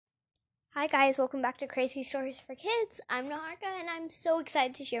Hi guys, welcome back to Crazy Stories for Kids. I'm Naharka and I'm so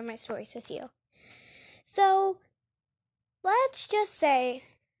excited to share my stories with you. So, let's just say,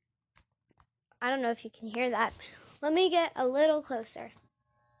 I don't know if you can hear that. Let me get a little closer.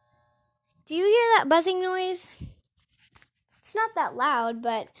 Do you hear that buzzing noise? It's not that loud,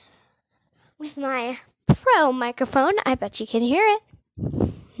 but with my pro microphone, I bet you can hear it.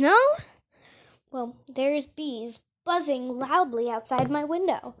 No? Well, there's bees buzzing loudly outside my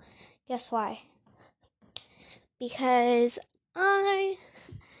window. Guess why? Because I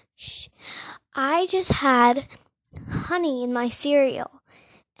just had honey in my cereal.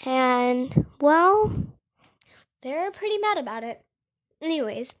 And, well, they're pretty mad about it.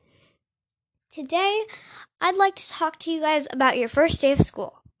 Anyways, today I'd like to talk to you guys about your first day of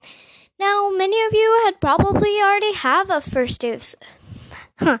school. Now, many of you have already had a first day of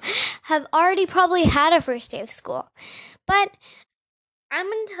school. But I'm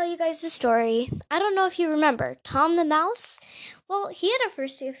going to tell you guys the story. I don't know if you remember Tom the Mouse. Well, he had a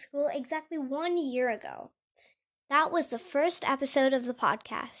first day of school exactly 1 year ago. That was the first episode of the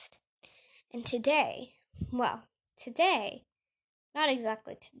podcast. And today, not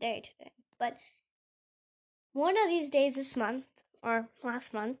exactly today, but one of these days this month, or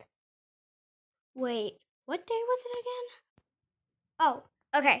last month. Wait, what day was it again? Oh,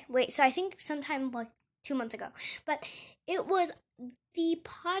 okay, wait, so I think sometime like 2 months ago. But it was the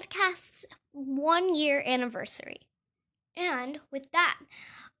podcast's 1 year anniversary. And with that,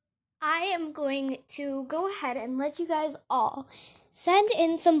 I am going to go ahead and let you guys all send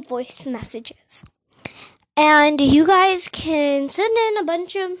in some voice messages. And you guys can send in a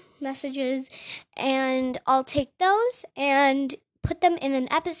bunch of messages, and I'll take those and put them in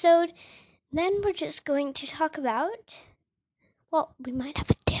an episode. Then we're just going to talk about, well, we might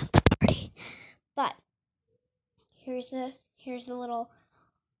have a dance party. But here's the little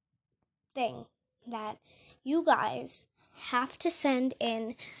thing that you guys have to send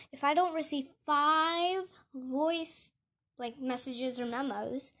in. If I don't receive 5 voice messages or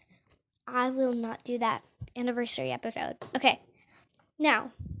memos, I will not do that anniversary episode. Okay.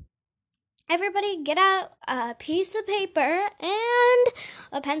 Now, everybody get out a piece of paper and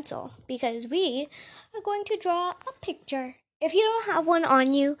a pencil because we are going to draw a picture. If you don't have one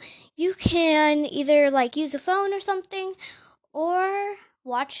on you, you can either use a phone or something, or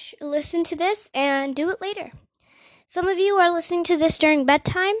listen to this and do it later. Some of you are listening to this during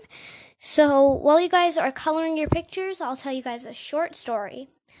bedtime, so while you guys are coloring your pictures, I'll tell you guys a short story.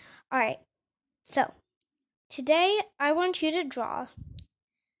 All right, so today I want you to draw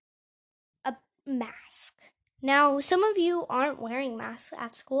a mask. Now, some of you aren't wearing masks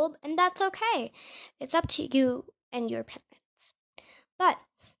at school, and that's okay. It's up to you and your parents. But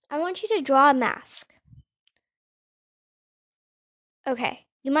I want you to draw a mask. Okay,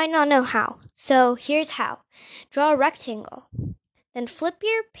 you might not know how, so here's how. Draw a rectangle. Then flip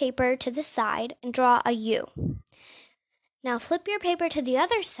your paper to the side and draw a U. Now flip your paper to the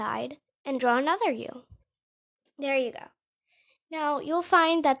other side and draw another U. There you go. Now you'll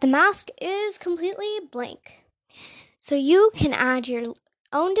find that the mask is completely blank. So you can add your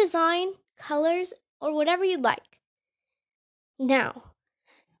own design, colors, or whatever you'd like. Now,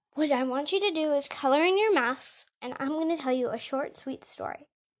 what I want you to do is color in your masks, and I'm going to tell you a short, sweet story.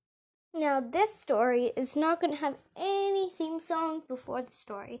 Now, this story is not going to have any theme song before the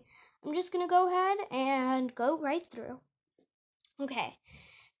story. I'm just going to go ahead and go right through. Okay,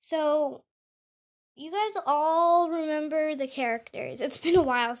 so you guys all remember the characters. It's been a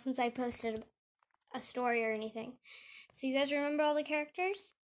while since I posted a story or anything. So you guys remember all the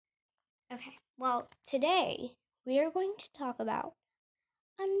characters? Okay, well, today we are going to talk about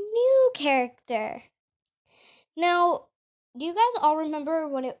a new character. Now, do you guys all remember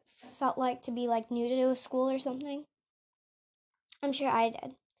what it felt like to be new to a school or something? I'm sure I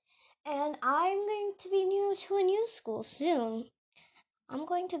did. And I'm going to be new to a new school soon. I'm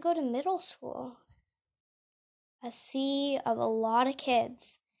going to go to middle school. A sea of a lot of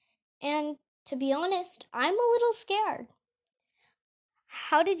kids. And to be honest, I'm a little scared.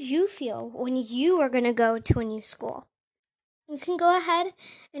 How did you feel when you were going to go to a new school? You can go ahead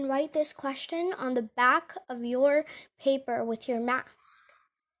and write this question on the back of your paper with your mask.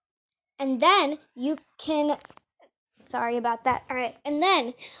 And then you can, sorry about that. All right. And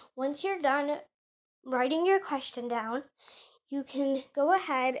then once you're done writing your question down, you can go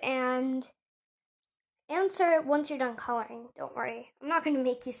ahead and answer it once you're done coloring. Don't worry. I'm not going to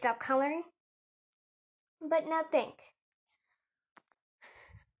make you stop coloring. But now think.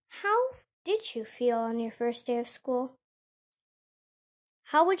 How did you feel on your first day of school?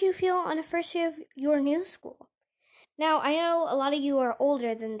 How would you feel on the first day of your new school? Now, I know a lot of you are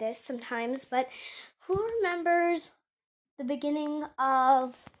older than this sometimes, but who remembers the beginning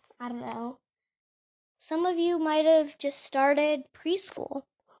of, I don't know, some of you might have just started preschool,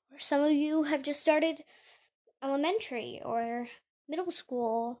 or some of you have just started elementary or middle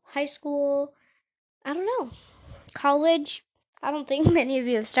school, high school, I don't know, college. I don't think many of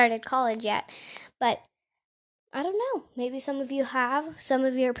you have started college yet, but I don't know. Maybe some of you have. Some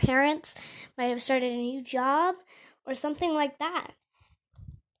of your parents might have started a new job or something like that.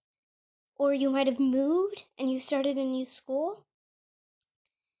 Or you might have moved and you started a new school.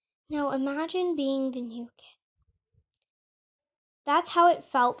 Now imagine being the new kid. That's how it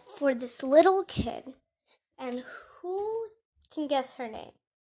felt for this little kid. And who can guess her name?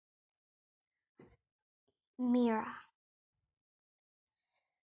 Mira.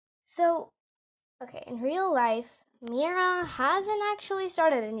 So, okay, in real life, Mira hasn't actually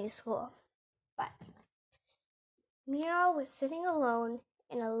started a new school. But Mira was sitting alone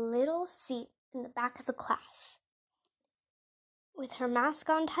in a little seat in the back of the class. With her mask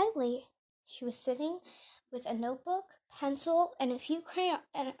on tightly, she was sitting with a notebook, pencil, and a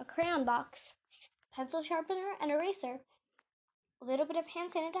crayon box, pencil sharpener, and eraser, a little bit of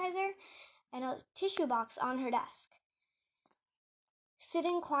hand sanitizer, and a tissue box on her desk.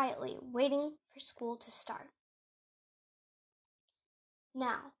 Sitting quietly, waiting for school to start.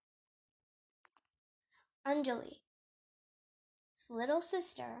 Now, Anjali, his little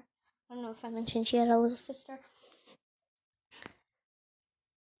sister, I don't know if I mentioned she had a little sister,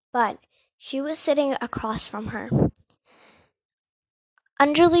 but she was sitting across from her.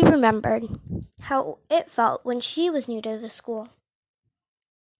 Anjali remembered how it felt when she was new to the school.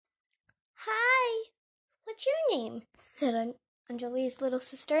 Hi, what's your name? Said Anjali's little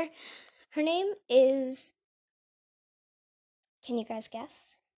sister. Her name is, can you guys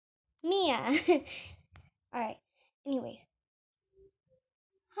guess? Mia. Alright, anyways.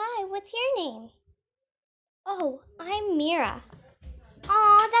 Hi, what's your name? Oh, I'm Mira.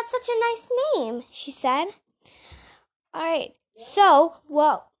 Aw, that's such a nice name, she said. Alright, so,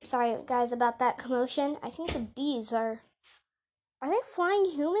 whoa, sorry guys about that commotion. I think the bees are they flying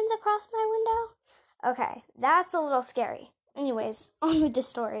humans across my window? Okay, that's a little scary. Anyways, on with the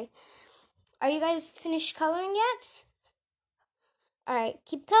story. Are you guys finished coloring yet? Alright,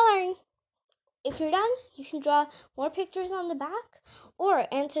 keep coloring. If you're done, you can draw more pictures on the back or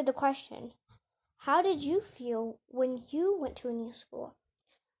answer the question. How did you feel when you went to a new school?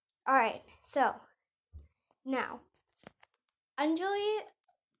 Alright, so now Anjali's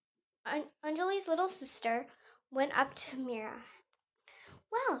little sister went up to Mira.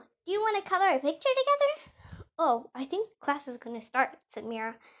 Well, do you want to color a picture together? Oh, I think class is going to start, said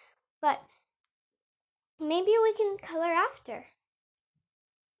Mira. But maybe we can color after.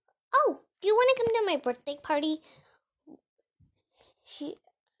 Oh, do you want to come to my birthday party?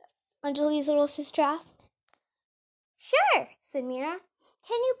 Anjali's little sister asked. Sure, said Mira.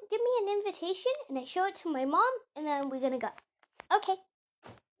 Can you give me an invitation and I show it to my mom and then we're going to go? Okay,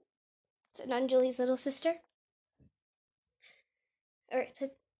 said Anjali's little sister.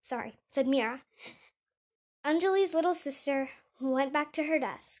 Said Mira. Anjali's little sister went back to her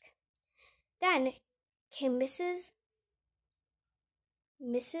desk. Then came Mrs.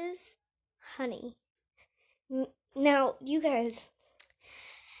 Honey. Now, you guys,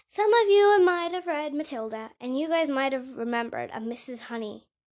 some of you might have read Matilda, and you guys might have remembered a Mrs. Honey.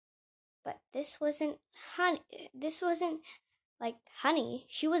 But this wasn't honey. This wasn't like honey.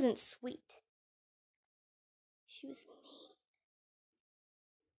 She wasn't sweet. She was mean.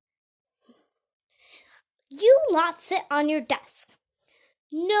 You lot sit on your desk.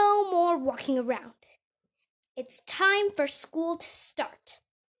 No more walking around. It's time for school to start.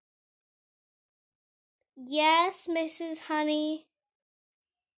 Yes, Mrs. Honey.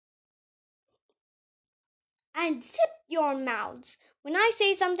 And zip your mouths. When I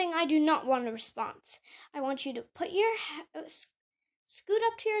say something, I do not want a response. I want you to put your scoot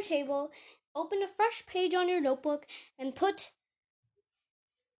up to your table, open a fresh page on your notebook, and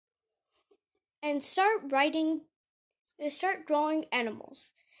start drawing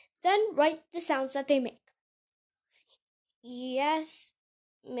animals. Then write the sounds that they make. Yes,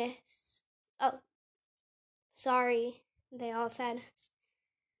 miss. Oh, sorry, they all said.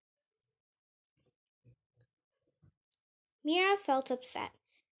 Mira felt upset.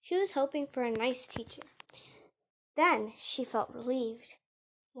 She was hoping for a nice teacher. Then she felt relieved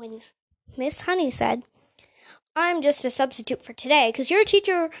when Miss Honey said, I'm just a substitute for today because your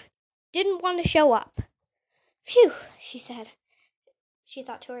teacher didn't want to show up. Phew, she said. She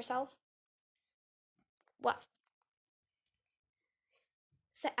thought to herself. Well,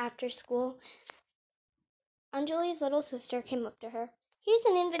 so after school, Anjali's little sister came up to her. Here's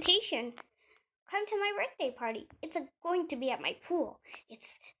an invitation. Come to my birthday party. It's going to be at my pool.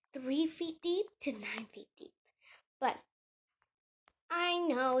 It's 3 feet deep to 9 feet deep. But I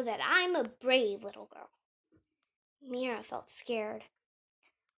know that I'm a brave little girl. Mira felt scared.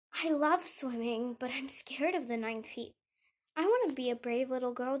 I love swimming, but I'm scared of the 9 feet. I want to be a brave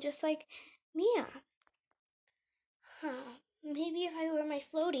little girl just like Mia. Maybe if I wear my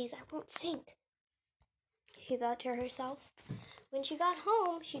floaties, I won't sink, she thought to herself. When she got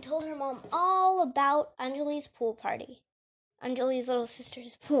home, she told her mom all about Anjali's pool party. Anjali's little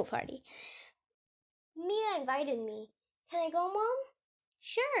sister's pool party. Mia invited me. Can I go, Mom?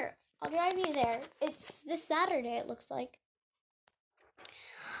 Sure, I'll drive you there. It's this Saturday, it looks like.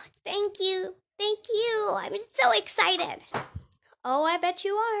 Thank you. I'm so excited. Oh, I bet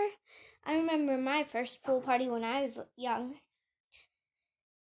you are. I remember my first pool party when I was young.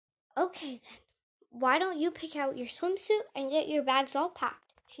 Okay, then. Why don't you pick out your swimsuit and get your bags all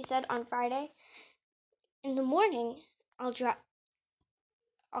packed, she said on Friday. In the morning,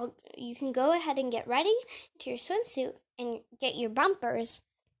 you can go ahead and get ready to your swimsuit and get your bumpers,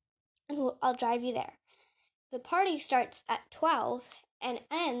 and I'll drive you there. The party starts at 12 and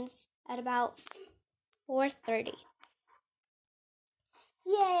ends at about 4:30.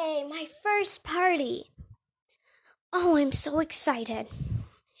 Yay, my first party! Oh, I'm so excited,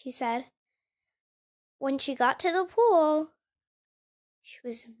 she said. When she got to the pool, she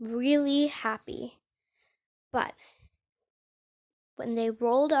was really happy. But when they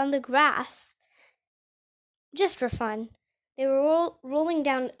rolled on the grass, just for fun, they were rolling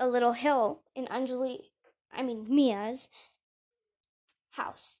down a little hill in Mia's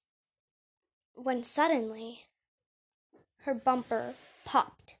house, when suddenly her bumper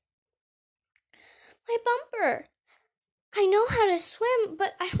popped. My bumper! I know how to swim,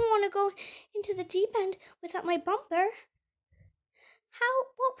 but I don't want to go into the deep end without my bumper.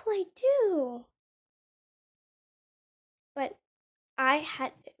 What will I do?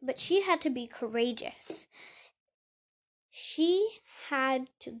 But she had to be courageous. She had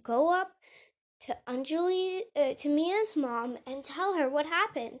to go up to to Mia's mom and tell her what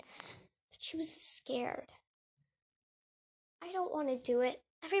happened. But she was scared. I don't want to do it.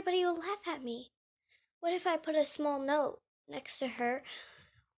 Everybody will laugh at me. What if I put a small note next to her?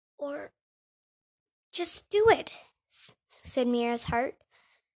 Or just do it, said Mira's heart.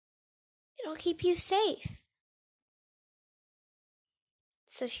 It'll keep you safe.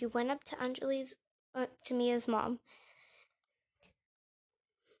 So she went up to to Mia's mom.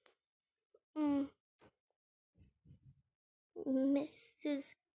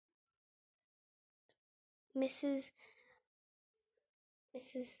 Mrs.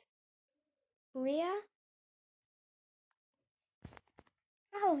 Leah?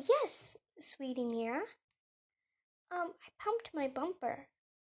 Oh, yes, sweetie Mira. I pumped my bumper.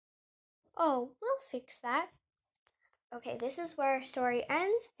 Oh, we'll fix that. Okay, this is where our story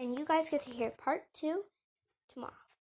ends, and you guys get to hear part 2 tomorrow.